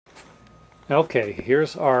Okay,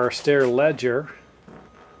 here's our stair ledger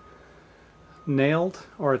nailed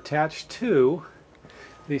or attached to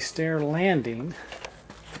the stair landing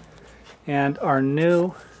and our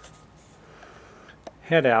new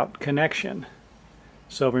head out connection.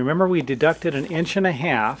 So remember, we deducted 1.5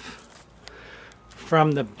 inches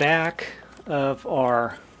from the back of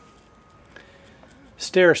our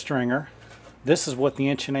stair stringer. This is what the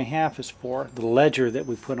 1.5 inches is for, the ledger that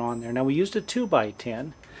we put on there. Now we used a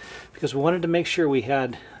 2x10 because we wanted to make sure we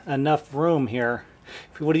had enough room here.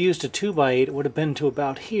 If we would have used a 2x8, it would have been to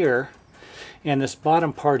about here, and this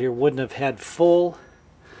bottom part here wouldn't have had full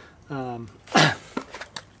I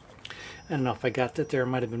don't know if I got that there, I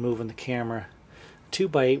might have been moving the camera.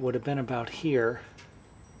 2x8 would have been about here,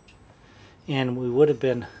 and we would have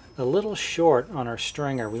been a little short on our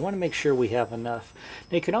stringer. We want to make sure we have enough.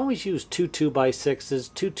 Now you can always use 2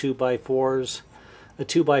 2x6s, 2 2x4s, a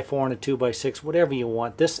 2x4 and a 2x6, whatever you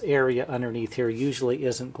want. This area underneath here usually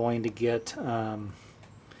isn't going to get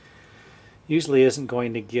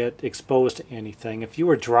exposed to anything. If you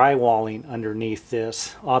were drywalling underneath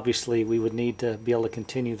this, obviously we would need to be able to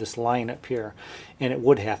continue this line up here, and it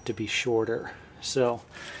would have to be shorter. So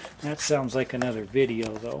that sounds like another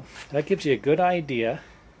video though. That gives you a good idea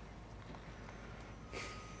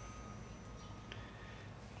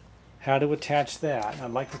how to attach that. I'd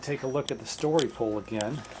like to take a look at the story pole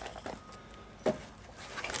again.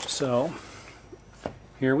 So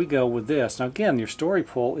here we go with this. Now again, your story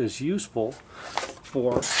pole is useful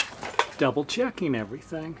for double checking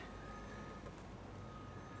everything.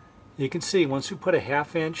 You can see once we put a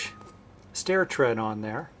 1/2 inch stair tread on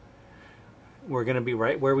there, we're going to be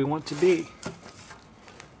right where we want to be.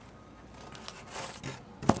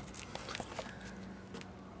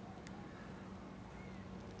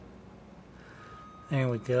 There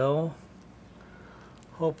we go.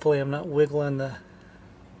 Hopefully I'm not wiggling the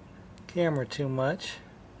camera too much.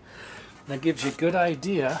 That gives you a good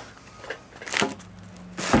idea.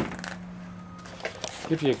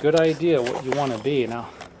 Gives you a good idea what you want to be. Now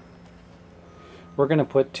we're going to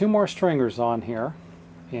put 2 more stringers on here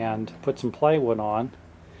and put some plywood on,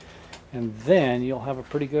 and then you'll have a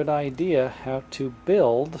pretty good idea how to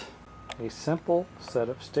build a simple set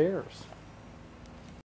of stairs.